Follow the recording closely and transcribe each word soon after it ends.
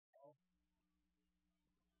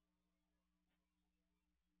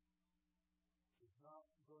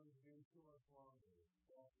too much longer.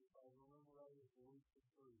 If I remember right, it's a week to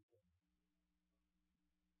Thursday.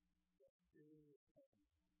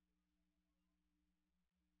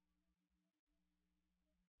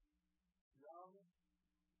 Young,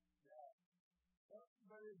 yeah.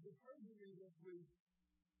 But it occurred to me this week,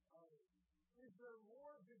 is there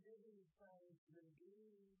more to giving thanks than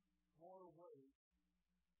gaining more weight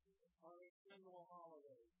on a single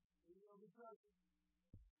holiday? Because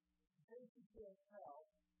Casey can't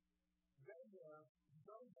help, they have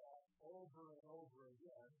done that over and over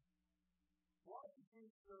again. Lots of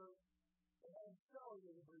people have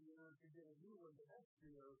celebrated every year to get a new one the next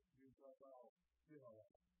year because,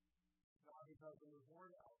 not because it was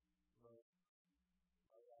worn out. But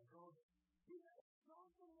he has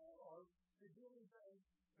nothing more to giving thanks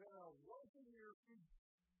than a once-a-year feast.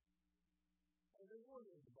 And they're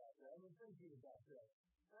wondering about that. I'm thinking about that.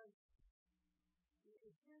 And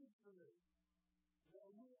it seems to me that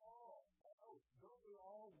we all, don't we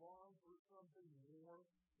all long for something more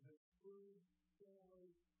than food,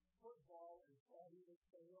 family, football, and fabulous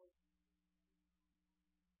sales?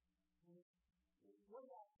 What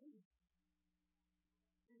about peace?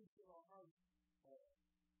 Peace in our hearts and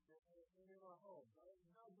in our homes.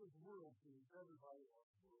 Not just world peace. Everybody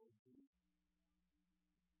wants world peace.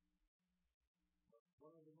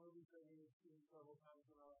 One of the movies that we've seen several times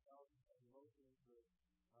in our house and most is the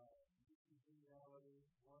reality,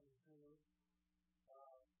 one and two.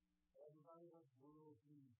 Everybody wants world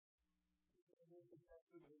peace. We're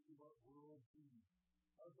protected if we want world peace.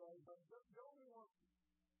 Okay, but don't we want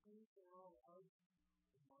peace in our hearts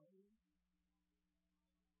and minds?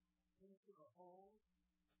 Peace in our homes?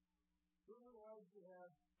 Don't we like to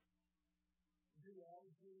have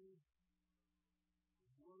beatitudes,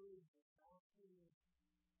 words, and actions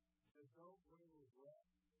that don't bring regret?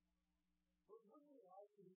 But wouldn't we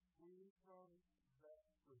like to be free from that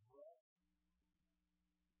regret?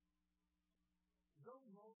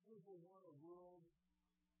 Don't most people want a world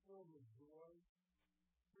filled with joy?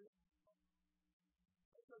 It's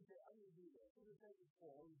okay, I'm going to do that. I'm going to take it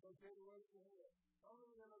forward. It's okay to wait for it. I'm going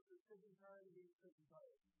to get up to sick and tired of being sick and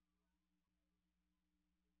tired.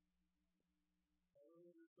 I'm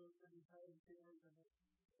going to get so sick and tired of being sick and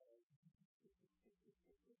tired.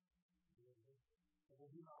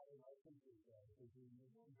 We'll be out in our country, because we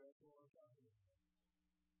need one better or something.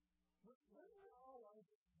 But when we all like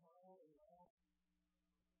to smile and laugh,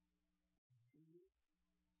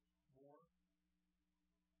 more.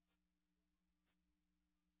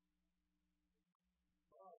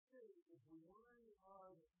 If we learn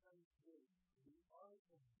on Thanksgiving, the art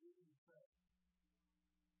of giving thanks,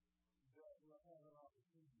 that we'll have an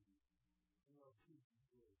opportunity in our future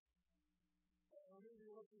today. We're going to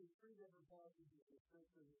be looking at three different passages of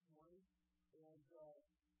Scripture this morning, and we'll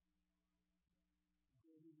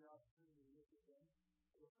give you the opportunity to look at them.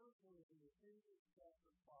 The first one is in Ephesians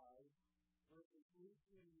chapter 5, verses 18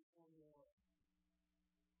 to 21.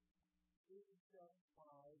 Ephesians chapter 5,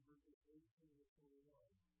 verses 18 to 21.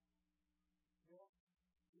 Now,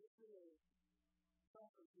 yesterday,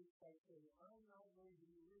 Dr. Keith by saying, I'm not going to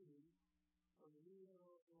be reading from the New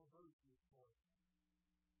International Version this morning.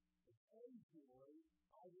 Occasionally,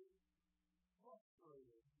 I get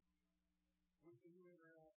frustrated with the New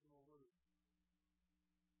International Version.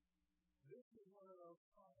 This is one of those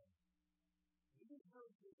times. These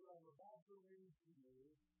verses that I'm about to read to you,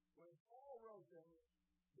 when Paul wrote them,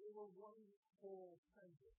 they were one whole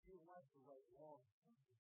sentence. He didn't like to write long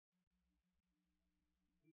sentences.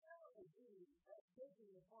 The NIV has taken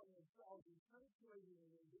it upon themselves and translating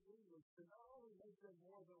it into English to not only make them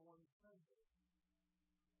more than one sentence,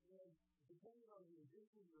 and depending on the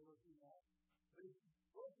edition you're looking at, they've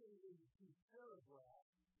broken it into two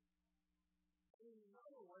paragraphs. In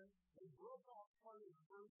another one, they broke off part of the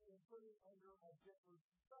verse and put it under a different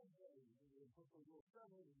subheading, and they put the little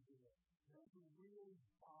subheadings in it. This really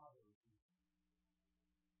bothers me.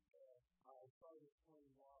 I'll try to explain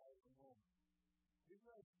why in a moment.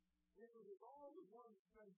 Because if it was all in one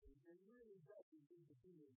sentence, it really doesn't need to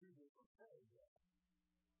be in two different paragraphs.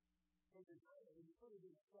 But when you put it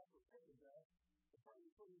in a separate paragraph, the part you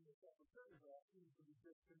put in a separate paragraph seems to be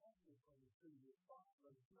disconnected from the previous thought,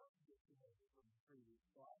 but it's not disconnected from the previous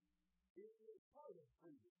thought. It is part of the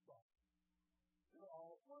previous thought. They're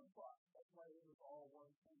all one thought. That's why it was all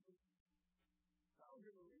one sentence. Now I'm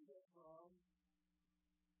going to read it from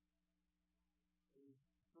a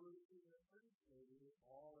 30 reference, maybe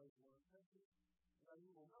all as one sentence. Now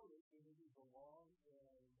you will notice that it is a long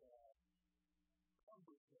and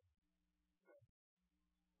cumbersome sentence.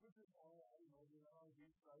 Which is all I know,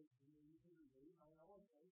 these guys do easy to read. I know I'm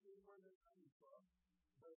not sure where they're coming from,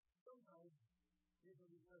 but sometimes even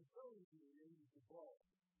because those who need to grow.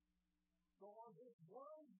 So on this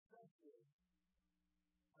one subject,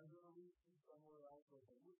 I'm going to read from somewhere else, but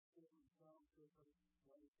it looks different, sounds different, you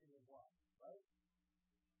understand why, right?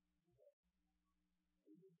 Okay.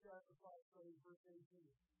 In chapter 5, starting verse 18,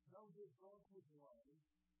 don't get drunk with wine,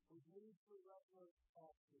 which leads to reckless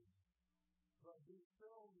passion, but be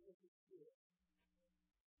filled with the Spirit,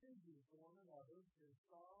 speaking to one another in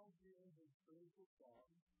psalms, hymns, and spiritual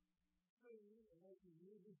songs, singing and making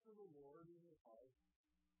music to the Lord in your heart,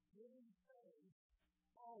 giving thanks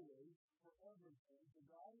always for everything to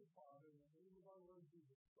God the Father in the name of our Lord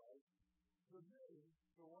Jesus Christ, submitting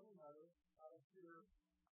to one another out of fear of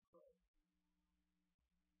Christ.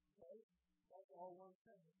 Okay? That's all one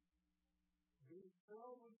sentence. Being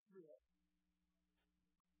filled with Spirit.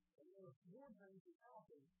 And there's more things that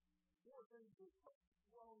happen, more things that are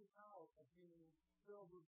flown out of being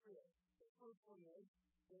filled with Spirit. The first one is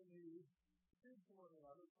when you speak to one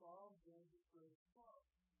another, psalms, hymns, and spiritual songs.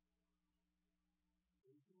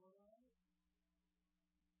 Speak to one another?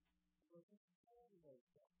 So this is all of those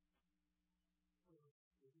stuff. So,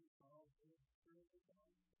 is it psalms, hymns, spiritual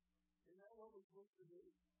songs? Isn't that what we're supposed to do?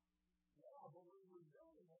 Yeah, but when we're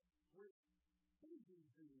doing it, we're speaking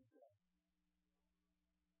to each other.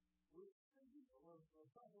 We're speaking,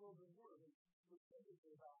 we'll talk a little bit more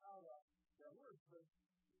specifically about how that works, but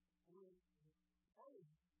when part of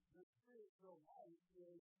the spiritual life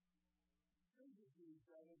is speaking to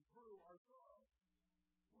each other through our song.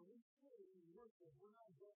 When we sing and worship, we're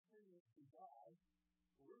not just singing to God,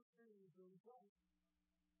 we're singing to each other.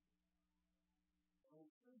 And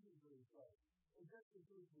we're speaking to each other. And just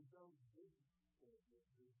because we don't do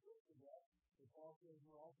that, the Paul says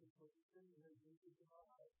we're also supposed to sing and make music in our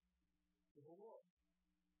heart to the Lord.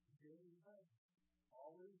 Giving thanks.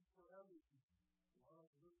 Always for everything. Well,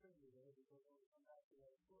 we're saying today because we'll come back to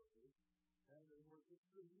that shortly. And then we're to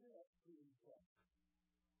submit to each other.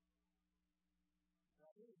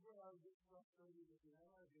 Now, here's where I get frustrated with the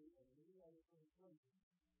NIV and many other translations.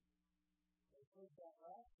 They take that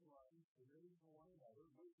last line, submitting to one another,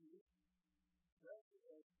 with you. That's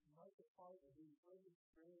much a part of the Holy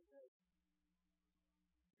Spirit that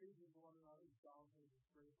speaking to one another, psalms, and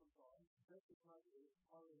spiritual songs. Just as much as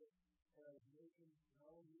part of it as making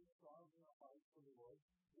melodies, songs, and hearts for the Lord.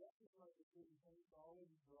 Just as much as giving thanks always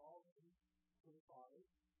for all things to the Father.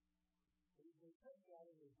 And they take that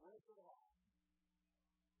and they break it off.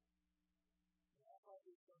 And I thought it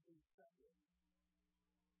was something separate.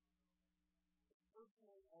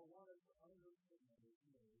 Personally, I wanted to understand this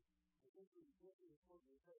today. I think it was really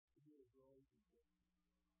important to do a relationship.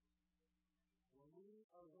 When we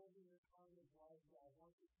are living the kind of life that I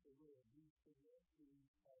want us to live, we submit to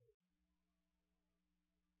each other.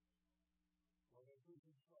 Whether we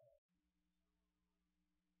can try.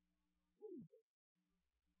 Jesus.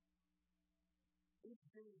 If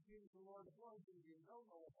you the Lord of Lords and you don't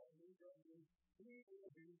know about me, then he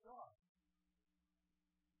will be God.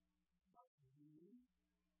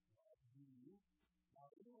 Not you, not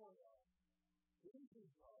anyone else. He's in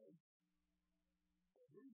charge.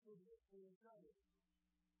 We submit to each other.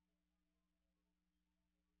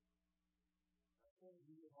 That's what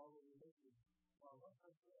we have already listed. Well, like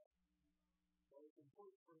I said, what is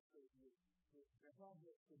important for us is to have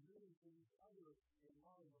this submitting to each other in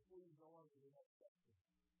mind before you go on to the next section.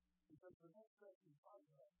 Because the next section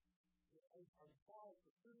talks about as far as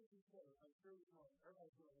the students you say, I'm sure you know,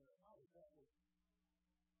 everybody's going to how does that work?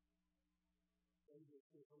 So this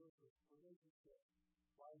is a relationship.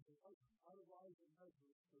 Wives and husbands. How do wives and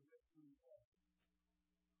husbands submit to each other?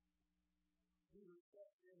 Jesus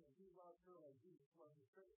steps in and he loves her like Jesus loves the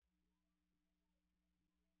church.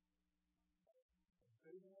 I'm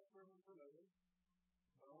saving that sermon for later,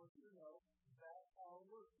 but I want you to know that's how it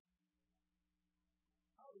works.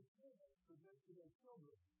 How does parents submit to their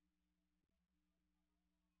children?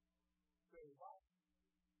 Say what?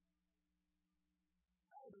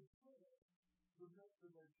 How does parents submit to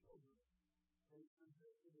their children? They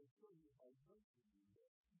submit to their children by nurturing them,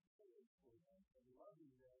 caring for them, and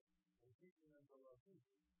loving them, and teaching them to love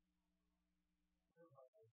people. They're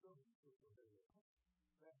not my children to obey their parents.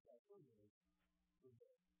 That's how children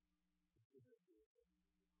submit. Submit to their parents.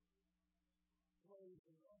 Slaves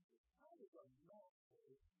and masters. How does a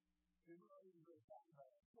master, and we're not even going to talk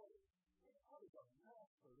about slaves, how does a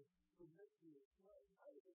master submit to a slave?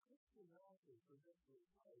 How does a Christian master submit to a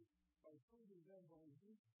slave? By treating them the way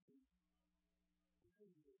Jesus treats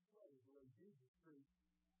treating the slaves the way Jesus treats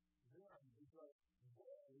them, because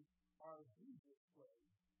they are Jesus' slaves.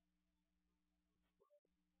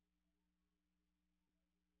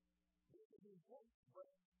 This is important, but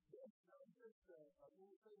That's not just a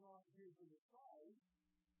little thing off here to the side.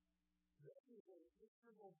 That is an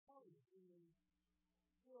integral part of being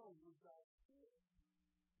filled with God's Spirit.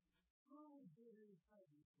 Truly giving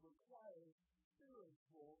things requires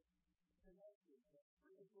spiritual connection, a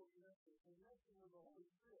spiritual connection with the Holy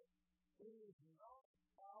Spirit. It is not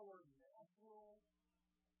our natural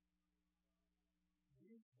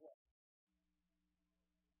reflex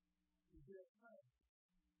to get thanks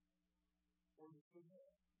or to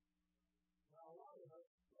submit. Now, a lot of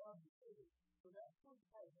us love to do it. So that first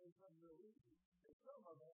part may come real easy. And some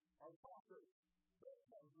of us are talkers. That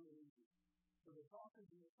comes real easy. So the talkers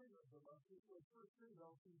and the singers of us, those first two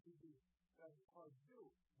don't seem to be as hard to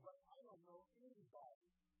do. But I don't know anybody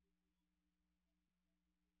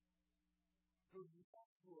who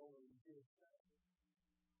naturally gives thanks.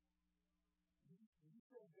 You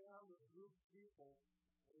sit down with a group of people,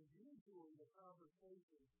 and usually the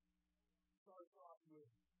conversation starts off with,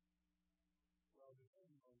 well,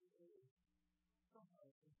 depending on the age,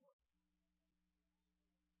 sometimes it's not.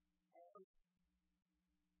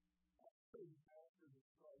 The pastor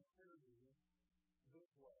described clearly this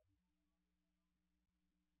way.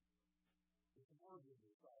 It's a word of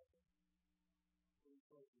disciple. Please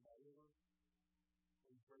pray for my liver.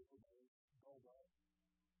 Please pray for my gallbladder.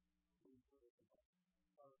 Please pray for my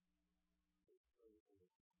heart. Please pray for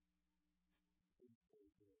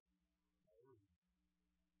my organs.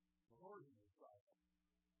 The Lord is disciple.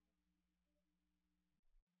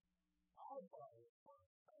 Our body is part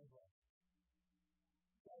of us.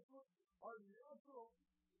 That's what our natural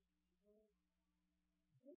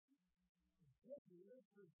just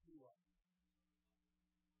listens to us.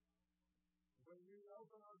 When you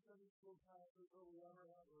open our Sunday school classes or whatever,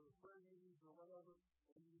 or prayer meetings or whatever,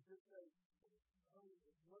 and you just say, hey,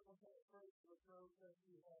 what was that phrase for the prayer that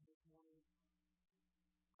you had this morning?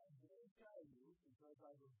 I'm going to tell you, because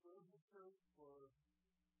I've observed the church for,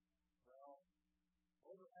 well,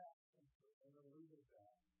 over half a century, I'm going to leave it at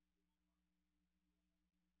that.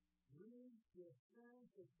 We give 2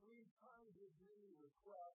 to 3 times as many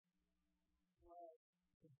requests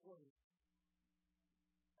complaints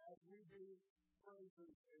as we do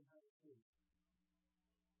praises and thanksgiving.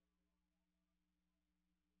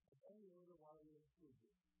 And you wonder why we include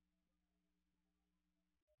it.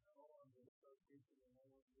 I'm going to start preaching and I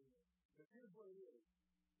won't do it. But here's what it is.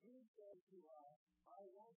 He says to us, I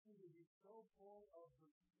want you to be so full of the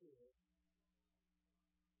Spirit.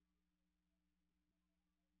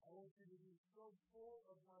 I want you to be so full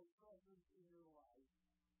of my presence in your life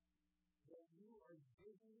that you are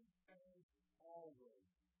giving thanks always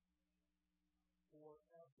for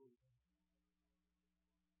everything.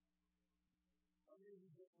 How many of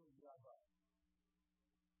you get from God up?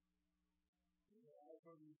 Yeah, I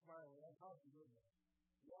heard you smiling. I thought you did that.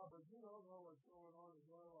 Yeah, but you don't know what's going on in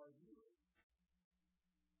your life either.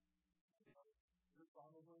 You're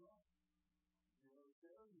probably right. You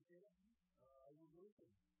understand? You can't. I would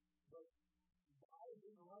listen. But I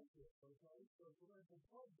didn't like it, okay? So when I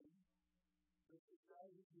told them that the guy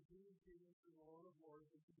who was doing things to the Lord of Lords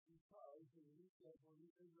and to be proud, and he said, when you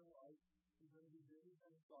in your life, you're going to be very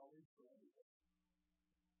thankful always for everything.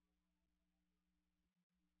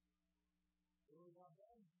 So it was not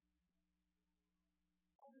bad.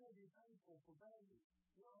 I'm going to be thankful for bad news.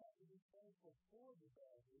 You don't have to be thankful for the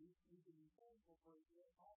bad news. You can be thankful for the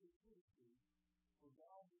opportunity for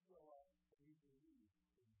God to show up and you can lead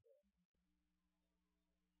in the bad news.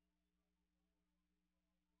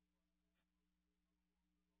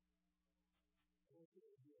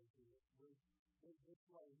 That's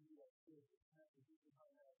why we have to have to do the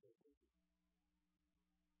kind of activity.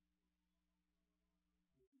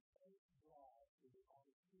 We thank God for the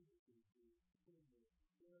opportunity to spend the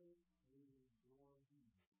very your needs in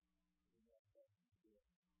that second.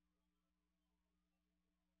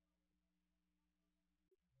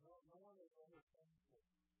 No one is ever thankful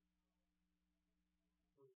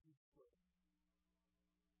for each person.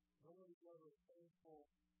 No one is ever thankful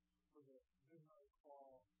for the midnight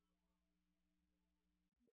call.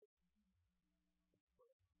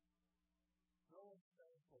 No one's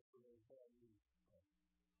thankful for those bad news.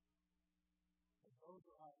 And those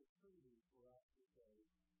are opportunities for us to say,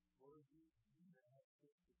 Lord, you have to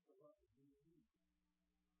fill up with your needs.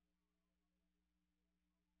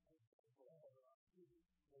 And for other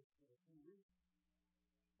opportunities, like for a few weeks,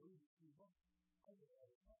 or even a few months, I just had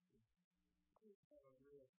a question. I just had a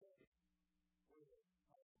real question. Wait a minute,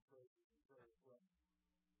 I can pray and pray as well.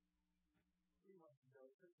 3 months ago,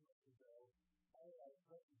 6 months ago, I had a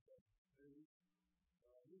question that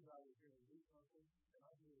I knew I was going to do something, and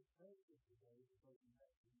I knew it was today because you had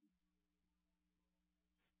to do it.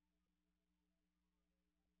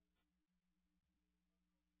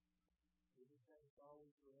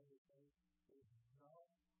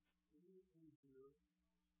 here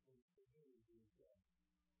in the community of God.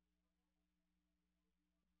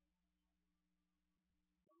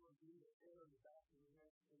 Some of you, the hair in the back of your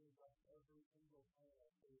neck stands up every single time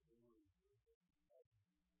I say the word.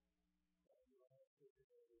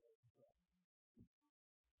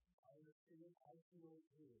 I understand, I feel it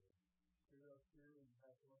too. You're up here and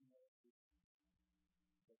have one more.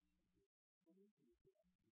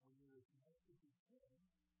 When you're as much as you can,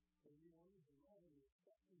 and you want to love and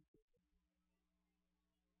respect people.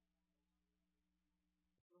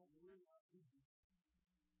 Don't worry about people.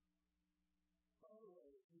 By the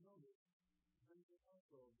way, you know this. There's an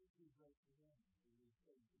echo that you break the down and you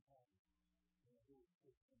say the body. And it will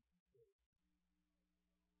take them to say.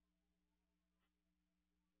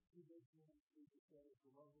 He makes one speak to say, to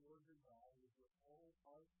love the Lord your God with your whole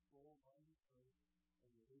heart, soul, mind, and strength, and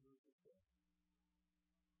your labor of faith.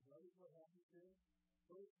 Notice what happens here?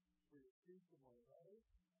 First, we speak to one another,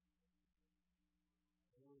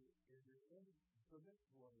 and we submit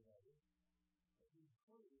to one another, and we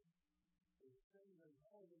pray is saying that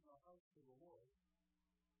all in our hearts to the Lord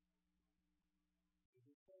is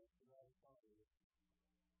a place for that Father.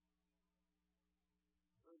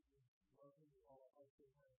 Verses 11, all our hearts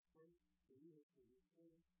and minds strength, the leader to the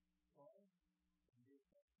King, God, and the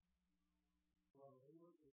effect. For our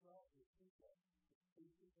Lord itself is people, the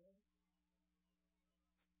speech of them,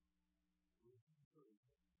 we encourage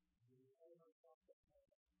them. We hold ourselves at home.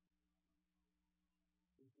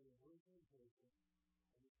 We can avoid temptation,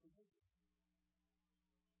 and we forgive them.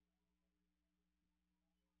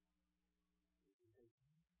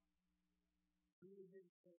 Really big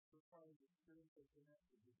steps for trying to experience the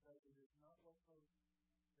connection because it is not what comes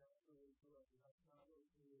naturally to us. That's not what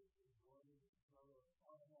we do. It's not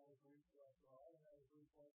what I have a brief life, or I have a brief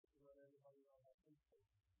life to let everybody know how things go.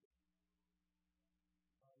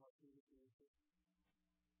 I want you to do it.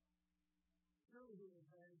 Children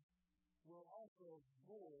will also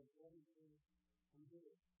mold everything we do.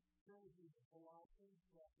 Children of Colossians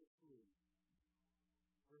chapter 3,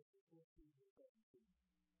 verses 15 to 17.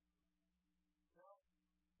 Now,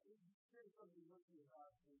 here's something looking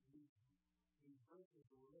about these verses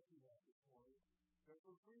that we're looking at this morning. There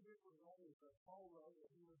were three different letters that Paul wrote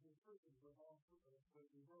that he was in prison with all three of them, but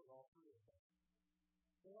he wrote all three of them.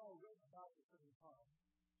 They all written about the same time,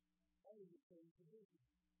 all in the same condition.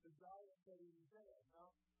 The guy is studying the dead.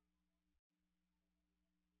 Now,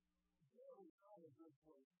 jail is not a good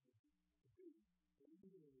place to be, and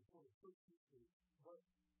even in the sort of Christian state. But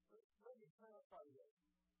let me clarify this.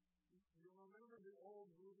 You remember the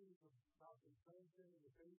old movies about the dungeon and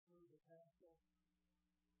the basement of the castle?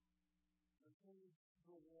 The things to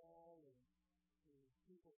the wall and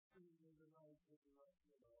people screaming in the night with the rest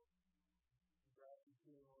of the grassy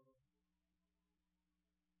floor.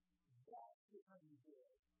 That's the kind of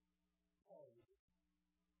deal. Paul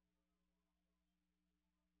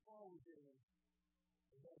was in a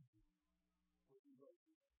dungeon where he wrote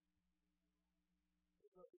this.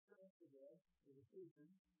 So the chance of death, the decision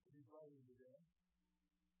to be writing to death,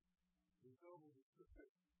 is over the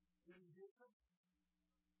scripture. Indifferent,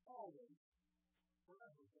 always,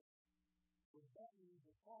 forever. What that means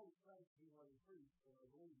is Paul was trying to be one priest, and I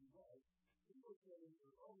believe he was. He was saying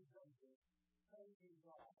your own dungeon, thanking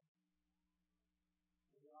God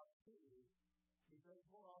for the opportunity, because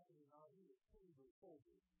more often than not, he was pinned with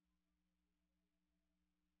soldiers.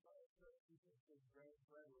 But he just said,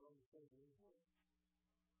 bread on the table in the morning.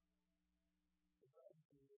 The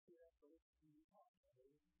dungeon is the effort to be taught.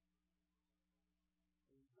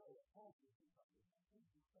 And you know what Paul was doing.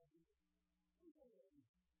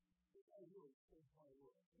 This guy really changed my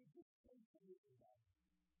world. He just changed everything about it.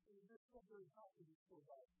 And this stuff is not to be so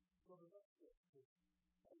bad. So the next step is,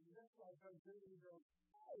 and the next guy comes in and he goes,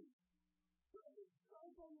 hey, I'm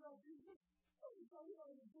talking about Jesus. I'm talking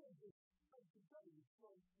about the good. I'm just telling you, so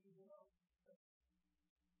you know.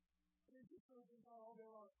 And it's just something about all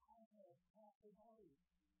their life. I have half the body.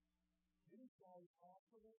 These guys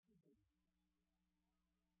also what to do.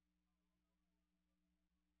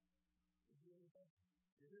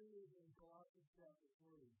 Here he is in Colossians chapter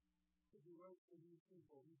 3. He wrote to these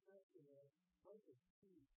people. He said to them, let the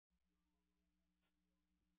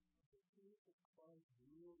peace of Christ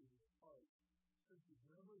rule in your heart. Since the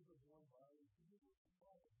members of one body, you will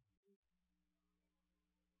follow the peace.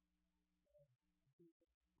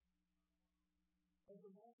 As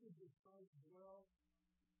the message of Christ dwell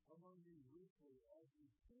among you richly, as you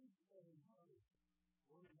teach and encourage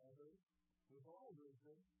one another with all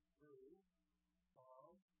wisdom, through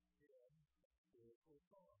psalm and spiritual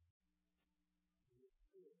song. The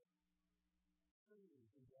Spirit singing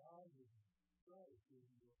to God with gratitude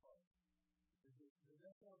in your heart. Is it the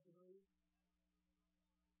next afternoon?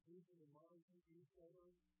 even and monitoring each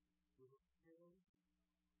other with him,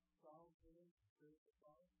 sound him, spiritual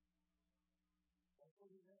song. That's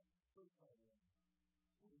what he meant first time around.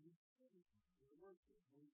 When we sing in worship,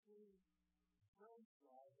 we sing praise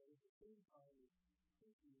God, but at the same time, we're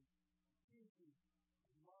speaking, teaching,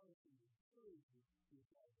 admonishing, encouraging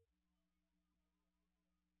each other.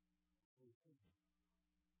 We're thinking.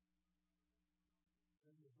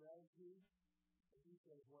 And the gratitude, as he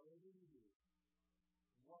says, whatever you do,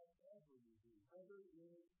 whatever you do, whether it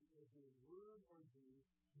is in word or deed,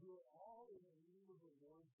 do it all in the name of the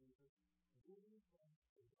Lord Jesus, giving thanks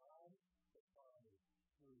to God the Father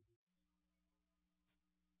through you.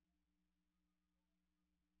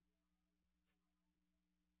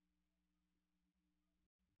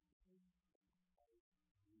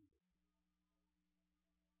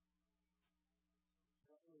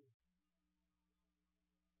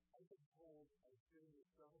 I've been told, I've been with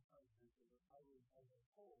several times recently, I've been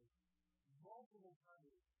told multiple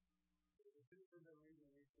times, the things I've been reading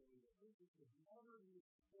recently, that this is never the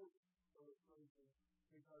sport of a person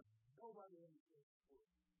because nobody understands sport.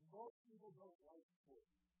 Most people don't like sport.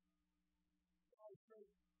 So I say,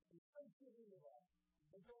 instead of giving it up,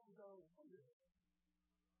 I don't go, wait a minute.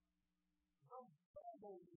 I'm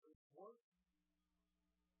believing in sports.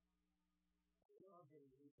 We're not going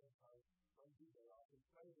to do that by some people often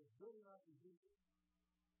say it's really not easy.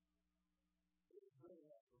 It's really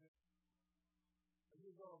not for me. And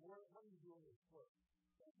you go, what are you doing with sports?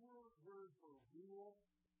 The word for rule,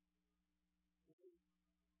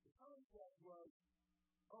 the concept was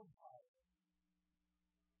umpire.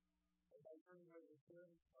 If I turn away the sin,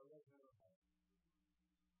 I let it umpire.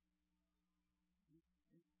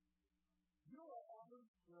 You know what happens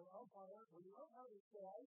when an umpire, when you umpire the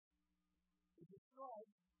strike, if you strike,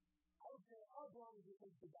 I don't care how long you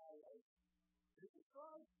think the guy is. If you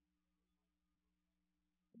strike,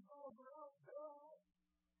 he calls it out, they're out.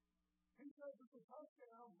 He says it's a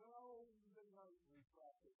touchdown, well, they might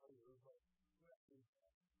retract it later, but that's it.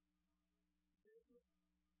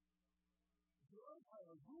 The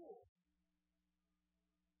umpire rule.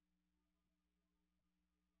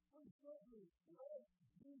 Simply let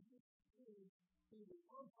Jesus be the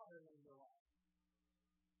umpire in your life.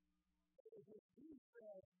 If he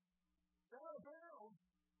says, out of bounds,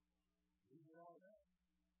 leave it all there.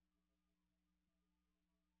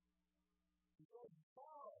 He says,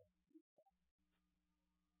 foul.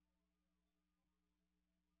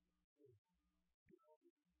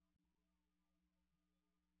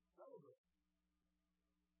 Celebrate.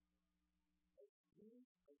 He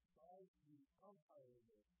decides to be the umpire in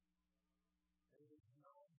this. And it is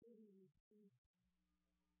not giving you peace.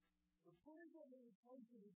 The point of the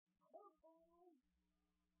intention is umpire.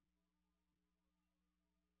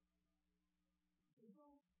 You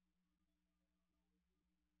don't.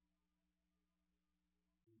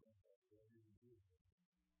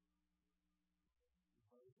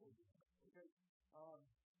 Okay.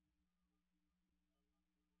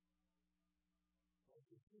 Like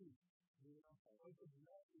the truth, like the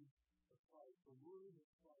message of Christ, the word of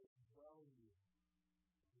Christ dwelling in you.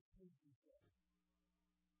 The truth you say.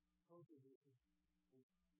 Cultivate it.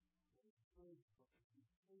 Praise God. You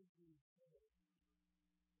praise you say.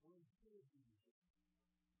 Or encourage you say.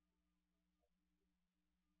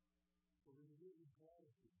 So when you get with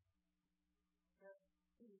gratitude, that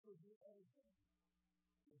is for you everything.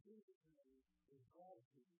 The Jesus name is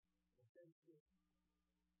gratitude. The thanksgiving.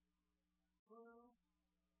 Prayer,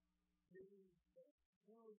 giving thanks.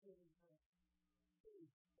 Prayer, giving thanks.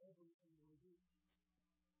 Is everything we do.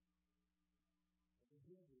 And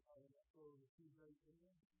again, we have an echo of the two great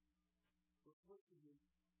things. But what do we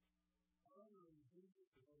honoring Jesus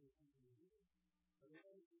is everything we do. And then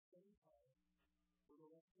at the same time, we're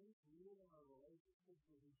going to think real in our relationships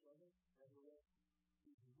with each other, and we're going to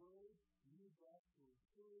use words, use us to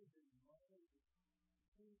encourage and admire and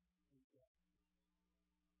teach and God.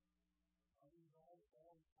 I mean, all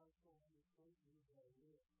partial on the person is that I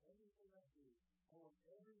live. Everything I do, I want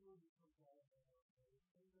every word that comes out of my mouth,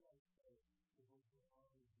 everything that I say, to work for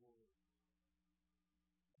honor and glory.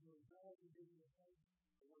 And when God is giving me a thing,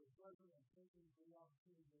 I want to pleasure and thinking for the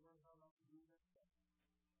opportunity to learn how not to do that stuff.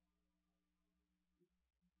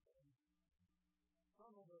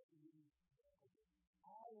 Some of us need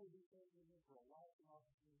I will be thinking for a lot of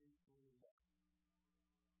opportunities to learn that.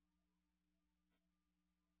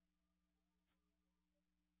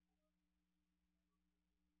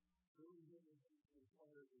 Really getting things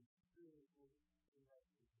required is spiritual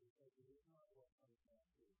connection because it is not what comes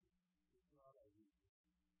after. It's not our reason.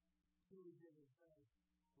 Truly giving thanks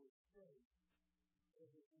for faith,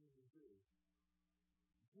 everything we do.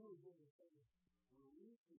 Truly giving thanks,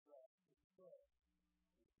 release is prayer.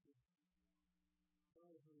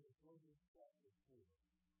 Prayer is Philippians chapter 4.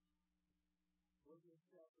 Philippians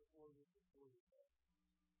chapter 4, verses 45.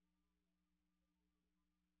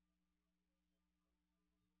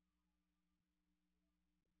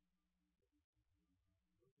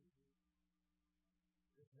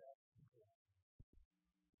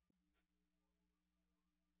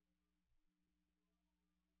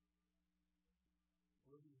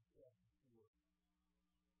 Philippians chapter 4.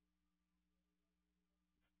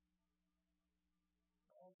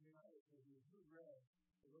 All tonight, if you read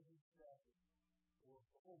Philippians chapter 4,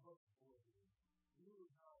 the whole book of Philippians, you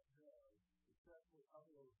would not know, except for a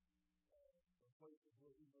couple of places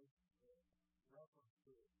where he makes reference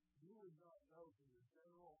to it, you would not know from the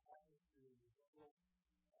general attitude, the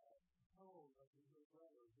general tone of his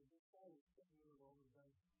letters, that this guy was sitting there on the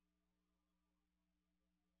bench.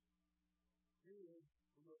 Here,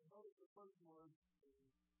 notice the first word in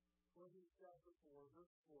Philippians chapter 4,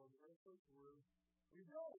 verse 4, the very first word,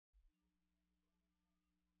 rejoice!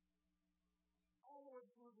 All the way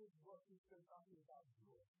through this book, he's been talking about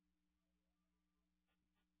joy.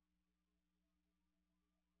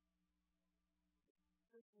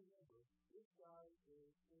 Just remember, this guy is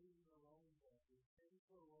sitting in a lonely bed, he's paying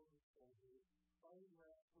for a lonely soldier, fighting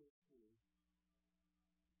rats for his food.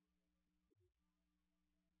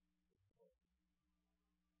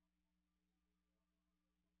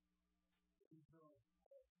 Rejoice!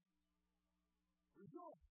 Rejoice!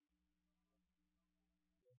 Rejoice!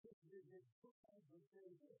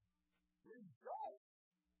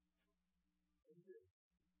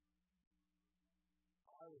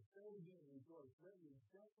 I will say again, rejoice. Let your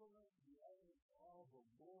gentleness be evident to all, the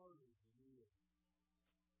Lord is near.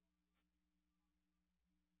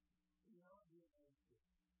 Do not be anxious.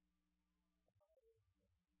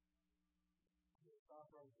 I'm going to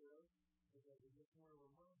stop right there because I just want to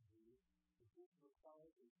remind you that this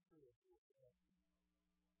requires a spiritual connection.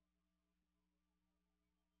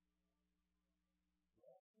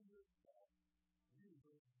 Asking yourself,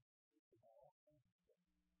 Jesus, it's about all kinds of stuff.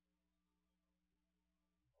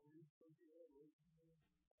 Are you thinking of listening?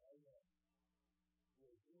 Oh, yeah.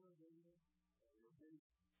 You're innovating, you're big,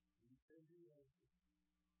 you can be anxious.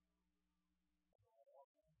 All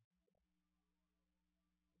kinds of stuff.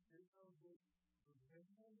 Here's those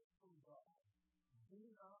demand from God. Do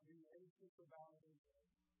not be anxious about anything.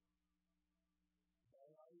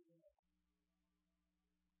 Not even that.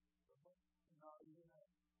 Not even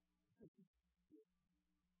that.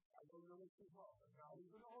 I don't know what's wrong, but not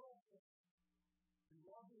even all that stuff. Do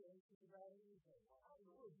not be anxious about anything. Well, how in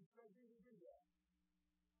the world you expect me to do that?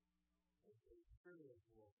 It's a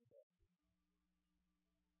spiritual connection.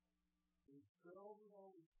 It's filled with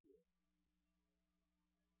all the Spirit.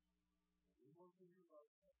 We want to do our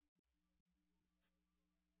best.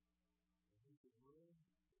 And we can learn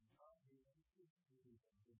to not be anxious to do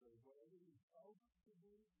them. Because whatever He tells us to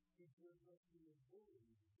do, He gives us the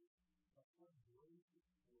ability to do. That's what grace is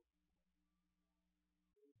for.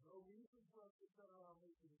 There's no reason for us to sit around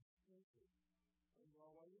making excuses. And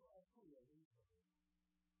while I know I pray every time,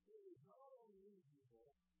 it is not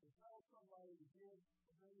unreasonable to tell somebody to give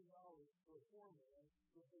 $1 million for a formula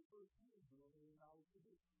that they first used $1 million to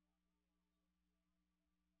do.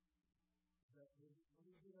 That let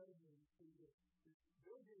me do that again.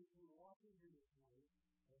 Bill Gates will walk in here this morning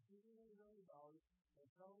and give me $1 million and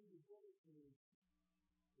tell me to give it to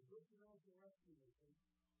the Good Samaritan Rescue Mission.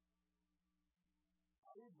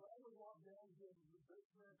 I would rather walk down to the Good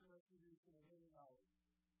Samaritan Rescue Mission $1 million.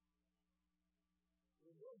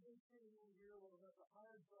 The Bill Gates sitting in here will have to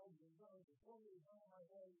hire drugs and guns and pull me down my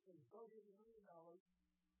head and say, go give $1 million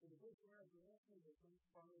to the Good Samaritan Rescue Mission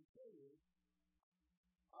from the failures.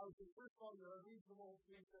 I would say, first of all, you're unreasonable,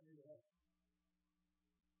 please send me to hell.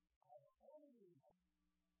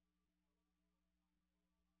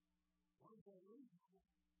 One thing reasonable.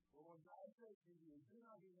 But when God says to you, do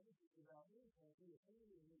not be anxious about anything, He is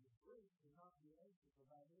only in His grace to not be anxious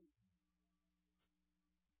about anything.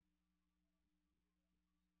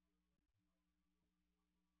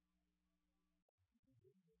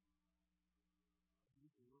 You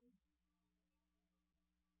can learn.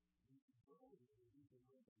 You can grow. You can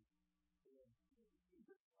learn. You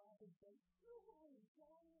just stop and say, oh, God.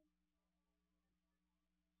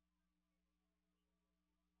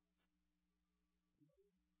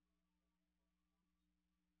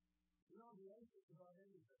 You don't be anxious about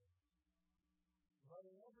anything. But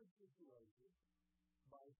in every situation,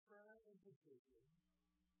 by prayer and petition,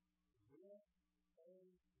 with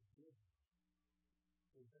thanksgiving,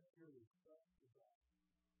 present your request to God.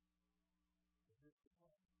 And this is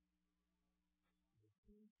what? The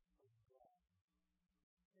peace of God,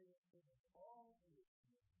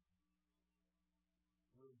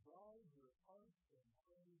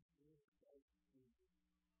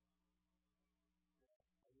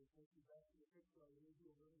 take you back to the picture I gave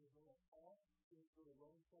you a minute ago of Paul into the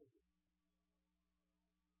Roman soldier.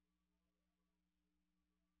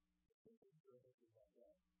 Think about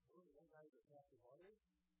that. One of the guys that passed the water,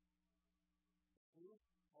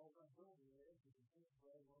 all that building there, you can take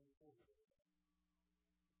bread on the floor.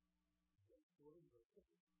 That's sort of the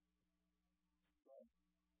picture. Right?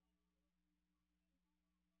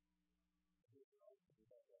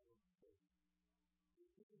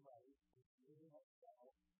 Everybody is living up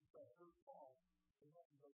south, but her fault, they have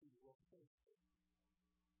to go through the location.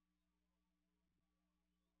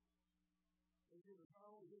 They give us not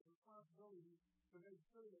only his responsibility to make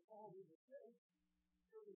sure that all is safe,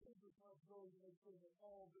 but it's his responsibility to make sure that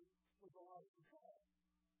all of it was alive for God.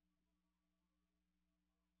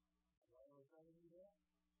 Do I know how to do that?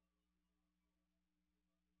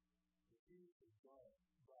 The peace of God,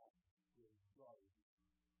 God is God.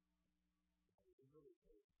 The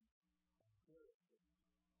military, character,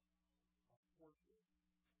 fortune.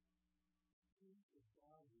 Peace of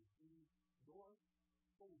God is your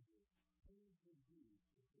soldier. Things you do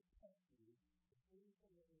to protect you from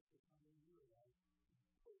anything that is to come in your life,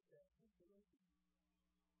 put that information.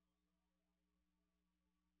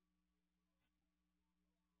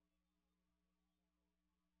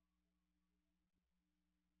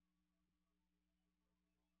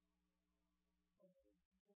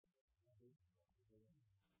 I mean,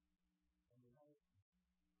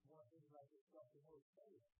 one thing I just got the most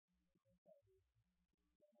faith.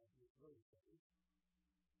 It's really faith.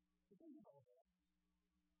 But think about that.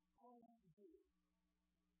 All I have to do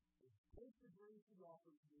is take the grace and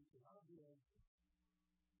offer to me to not be anxious,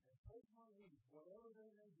 and take my needs, whatever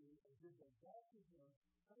they may be, and give them back to Him,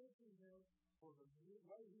 thanking Him for the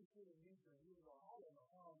way He's doing me, and He was all in the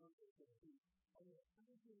heart of this thing. I'm going to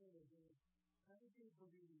thank Him in advance. Thank Him for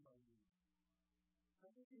meeting my needs.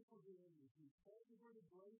 Thank you for doing this. Thank you for the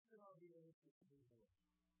grace that I'll be able to do this.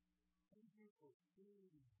 Thank you for seeing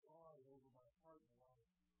God over my heart and life.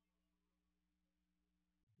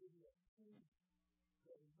 Give me a peace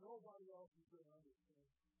that nobody else is going to understand.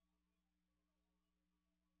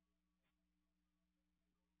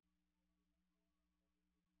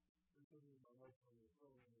 Forgive me my life for your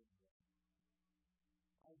early age.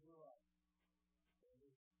 I grew up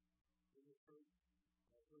in the church.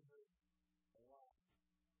 I heard a lot.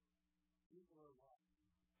 People are lying.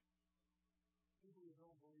 People who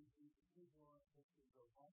don't believe Jesus, people aren't Christians, are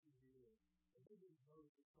watching you, and they just know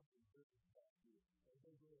that something different about you. And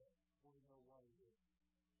they really want to know why it is.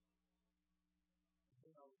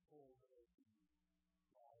 Then I was told that I should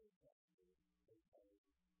lie and tell you. They tell you.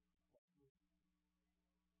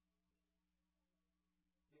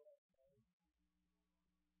 Yeah,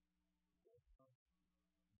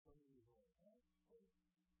 some of you are like,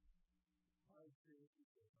 my experience is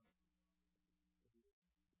different.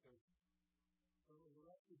 So the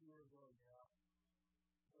rest of you are going out.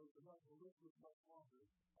 So the list was much longer.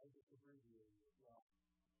 I just abbreviated it. Yeah.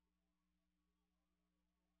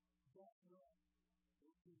 That's not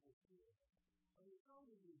what people feel. I mean, it's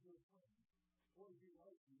only a good friend. Or if you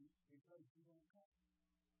like you, because you don't come.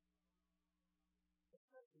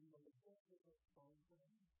 Especially when it's just a phone thing.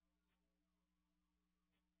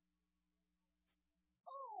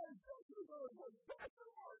 Oh, thank you very much.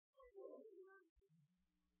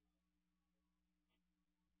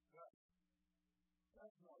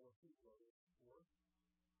 That's not what people are looking for.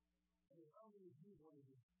 I mean, how many of you want to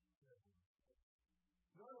be careful?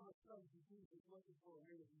 None of us come to Jesus looking for a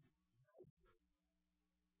way to be nice.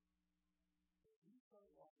 You start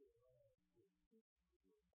walking around with peace.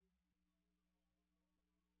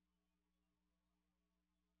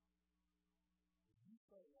 You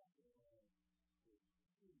start walking around with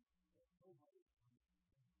peace that nobody can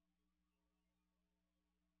understand.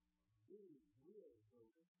 Really, real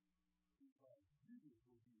focus because Jesus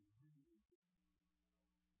will be really.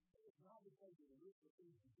 It's not because of the list of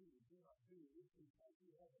things you do or do not do. It's because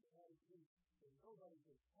you have an attitude that nobody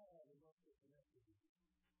can have unless they're connected with you.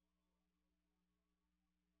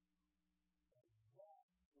 And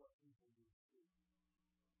that's what people do too.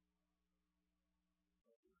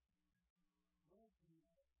 Well,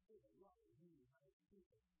 there's a lot of really nice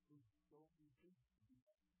people who don't do things to do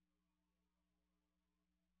that.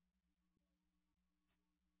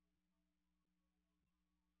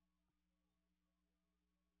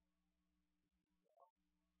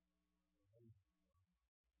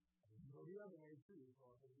 So the other way too, so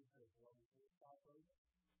I think it's a lot of stop right now.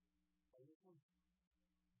 I just want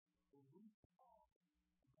to reach out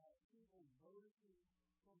about people noticing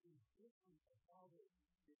something different about it.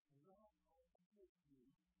 It's not how it makes you.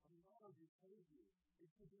 I'm not how you behavior.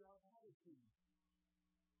 It should be our attitude.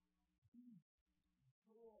 Peace,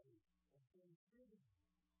 joy,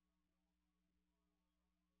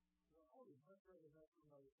 frustrated enough for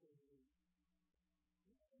my family.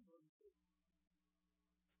 You know,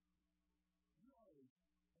 you always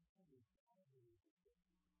have this positive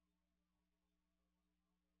perspective.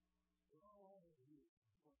 We're all out of here.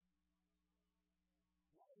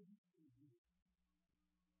 Why did you do this?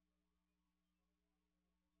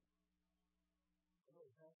 I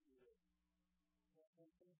know exactly what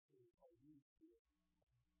I used to.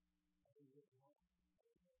 I think it's wrong.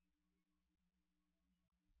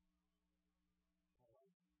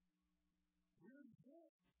 We're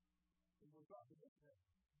good. And we're talking about that.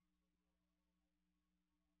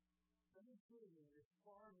 Thanksgiving is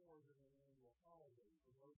far more than an annual holiday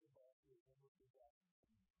for most of us who remember the death.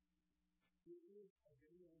 It is a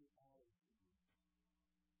daily attitude.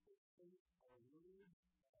 It takes our words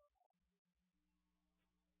and our actions.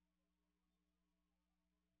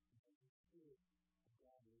 And the Spirit of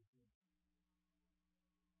God is in us.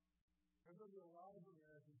 I know there are a lot of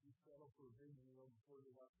Americans who settle for a big meal before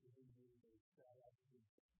they watch the big movie. They shout out the big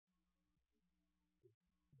meal.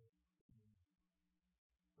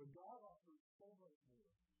 But God offers so much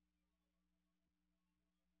more.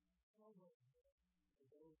 So much more for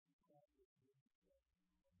those who practice this stuff.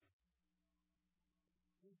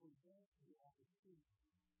 He presents the opportunity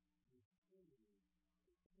to experience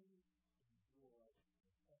the peace and joy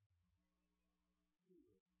of heaven. Here.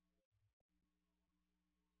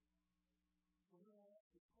 So now I ask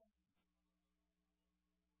the question.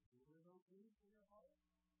 Do you know peace in your heart?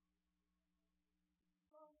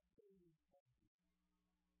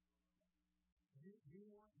 Do you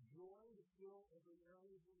want joy to fill every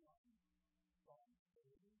area of your life?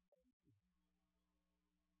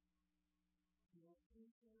 You want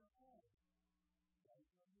peace in your home?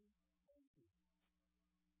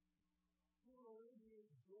 You will radiate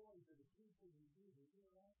joy to the people you do to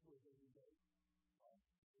interact with every day.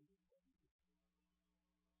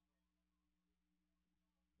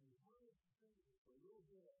 And how is it a little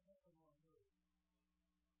bit of heaven on earth?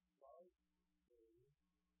 Right?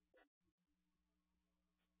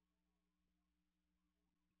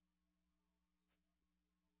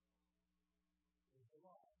 There's a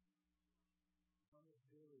lot. Some of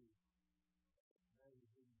daily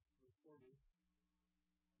magazine reported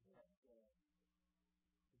that the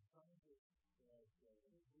scientists that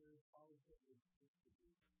nuclear politics is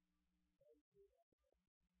distributed.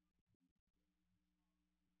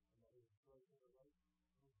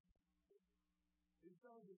 These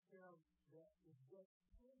scientists found that if just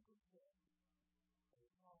 10% of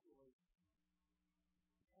the population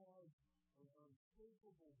has an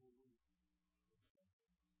unspeakable belief,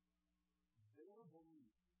 their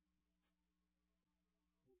belief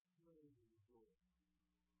will change the joy.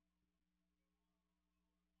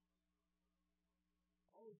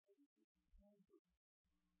 All of these 10%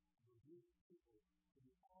 reduce people to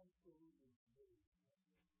be absolutely amazed.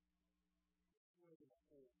 Way the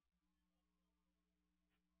whole.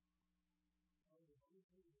 And the only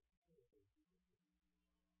thing that's kind of that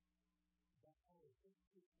all of this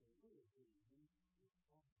people really need to respond to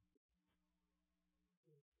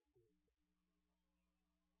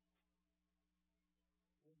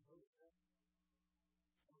when those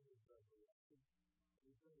actions are the resurrection,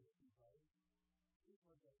 we say that you guys, we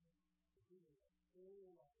have that doing a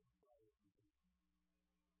whole lot of fire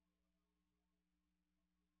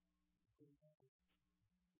in the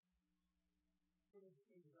sort of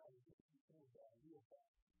thing that I just before that real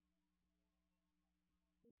fast.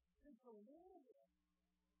 It's a little bit.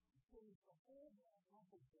 So it's a whole lot of that.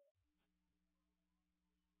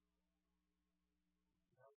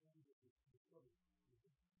 Now, when you get the story,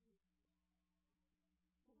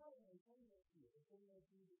 so by the way, I'm saying that to you this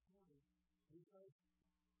morning, because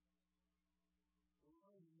we're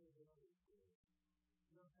trying to make another story.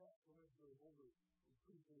 You know, Pastor went to the older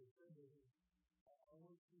people who said to him, I want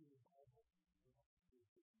to see the Bible.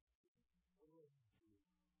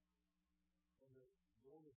 And the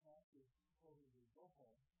older pastor told him to go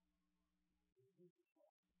home and take the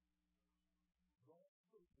shot. Don't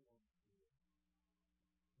perform here.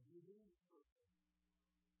 And you're doing perfect.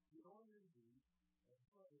 Get on your knees and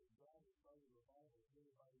pray that God is by the Bible and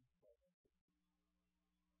everybody's present.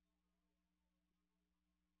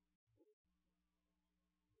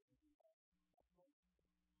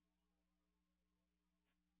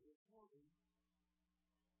 This morning,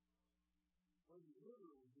 what you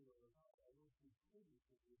literally do or not, I want you to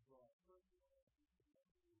physically draw a circle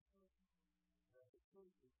that the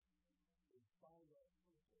person inside that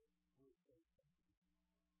circle will say something.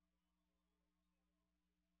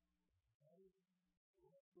 That is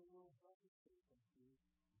the little brother say something.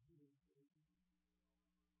 You didn't say anything.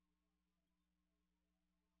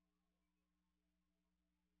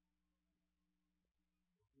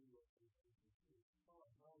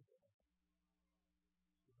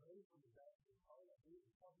 from the Baptist. There's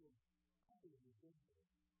a couple of things here.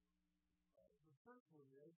 The first one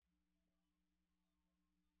is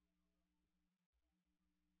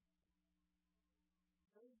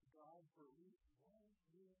praise God for at least one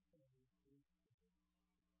real thing in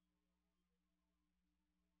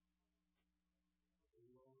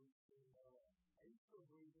April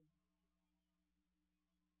breathing.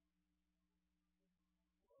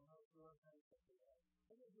 I'm not sure I'm going to say that.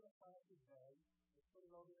 Put it in a plastic bag and put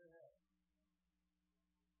it over their head.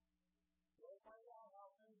 Go find out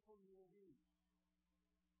how thankful you will be.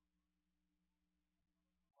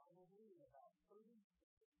 Probably about 30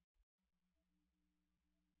 seconds.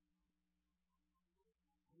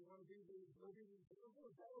 You want to be the living example?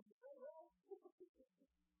 Is that what you say, Ralph?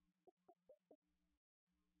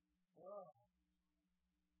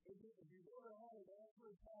 If you go to hell, that's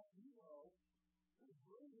what you know. This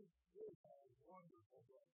breathing is a wonderful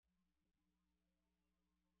place.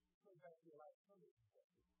 Go back to your last Sunday.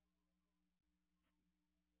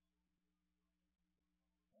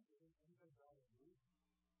 I'm going to die and breathe.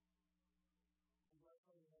 I'm going to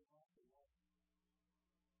tell you how long to walk.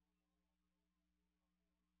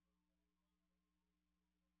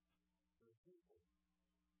 There are people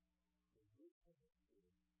that live in the spirit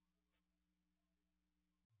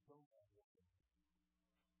don't have water.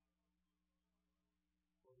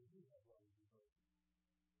 Or they do have water because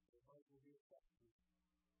their heart will be affected.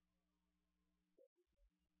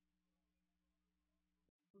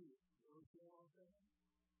 Food. You understand what I'm saying?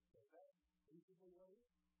 So that's basically what it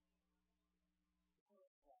is.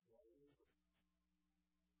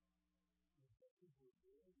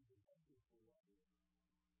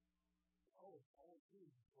 All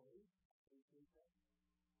food plays.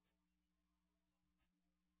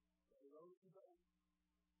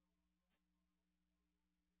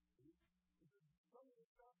 Some of the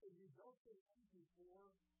stuff that you don't say thank you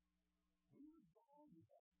for, we would value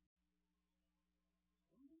that.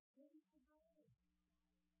 We would take it for granted.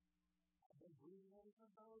 I've been breathing ever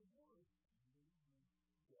since I was born.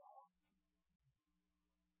 Yeah.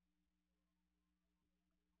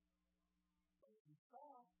 But you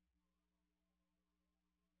stop.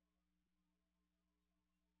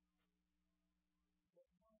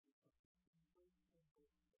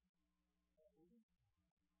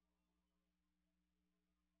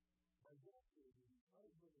 My dad said, I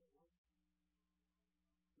was looking at work.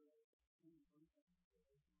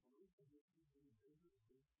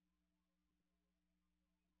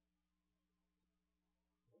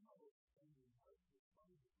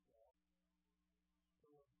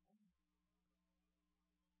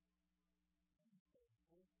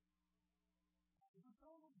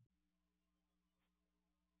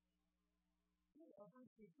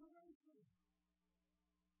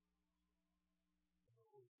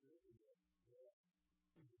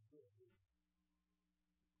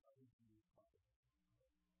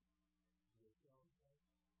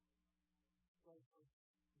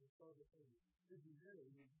 This is really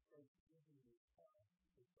like thinking of time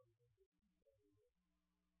for something that you say that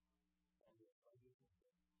I just want to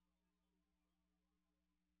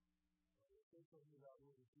say something about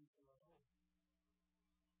what the people are home.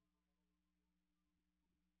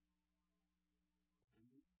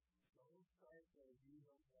 Don't start that you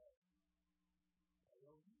don't have. I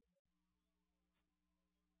don't know.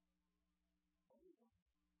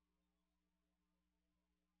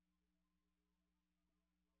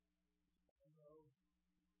 I know.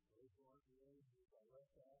 Those ones who are I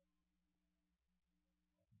like that.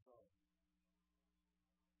 I'm sorry.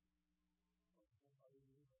 Somebody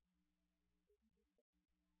knew that.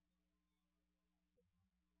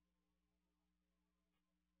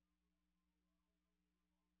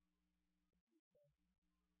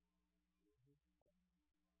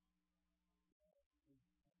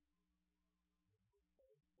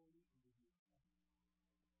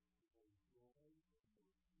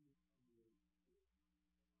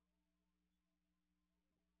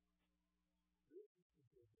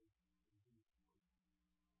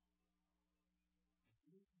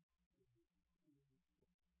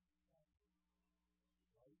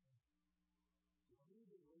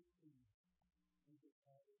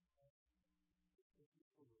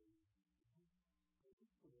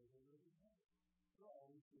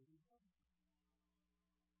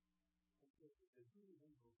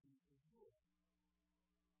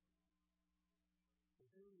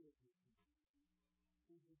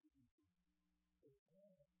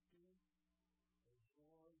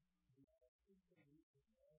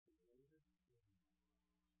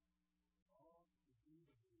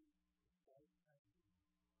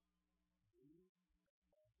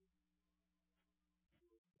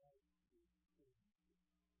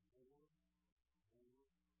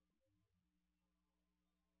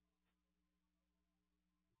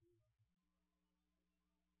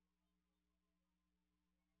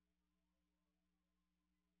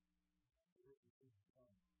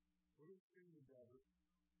 together,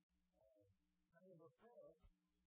 kind of a prayer